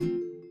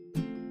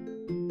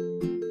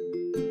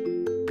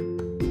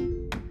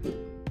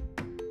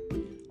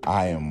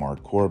I am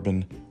Mark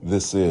Corbin.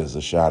 This is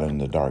a Shot in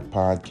the Dark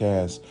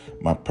podcast.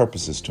 My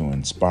purpose is to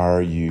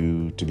inspire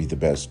you to be the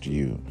best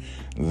you.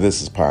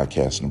 This is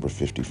podcast number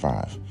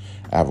 55.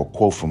 I have a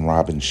quote from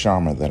Robin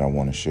Sharma that I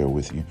want to share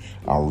with you.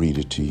 I'll read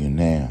it to you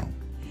now.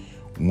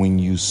 When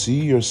you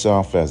see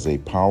yourself as a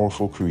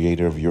powerful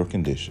creator of your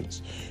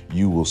conditions,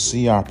 you will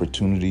see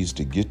opportunities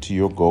to get to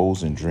your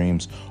goals and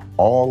dreams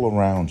all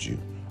around you.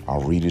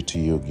 I'll read it to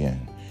you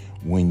again.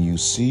 When you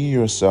see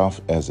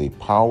yourself as a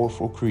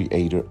powerful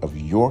creator of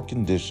your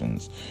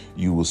conditions,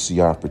 you will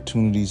see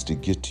opportunities to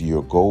get to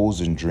your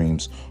goals and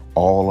dreams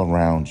all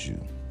around you.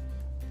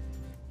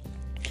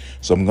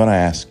 So I'm going to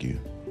ask you,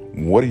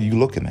 what are you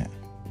looking at?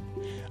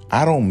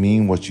 I don't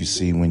mean what you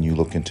see when you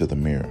look into the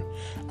mirror.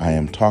 I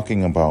am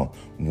talking about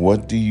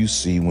what do you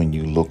see when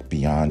you look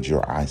beyond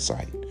your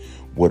eyesight?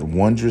 What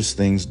wondrous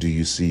things do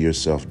you see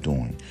yourself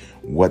doing?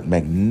 What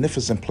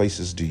magnificent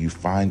places do you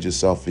find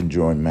yourself in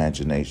your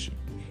imagination?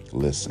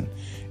 Listen,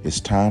 it's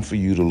time for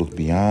you to look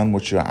beyond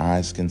what your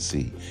eyes can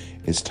see.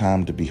 It's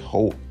time to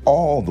behold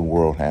all the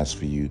world has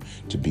for you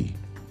to be.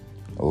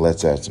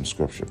 Let's add some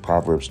scripture.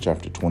 Proverbs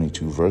chapter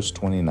 22, verse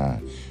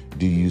 29.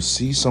 Do you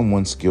see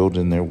someone skilled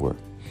in their work?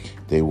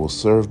 They will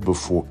serve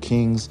before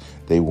kings.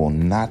 They will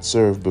not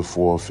serve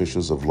before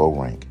officials of low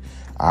rank.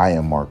 I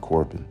am Mark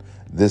Corbin.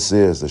 This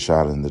is the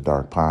Shot in the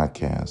Dark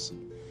podcast.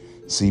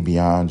 See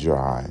beyond your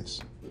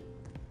eyes.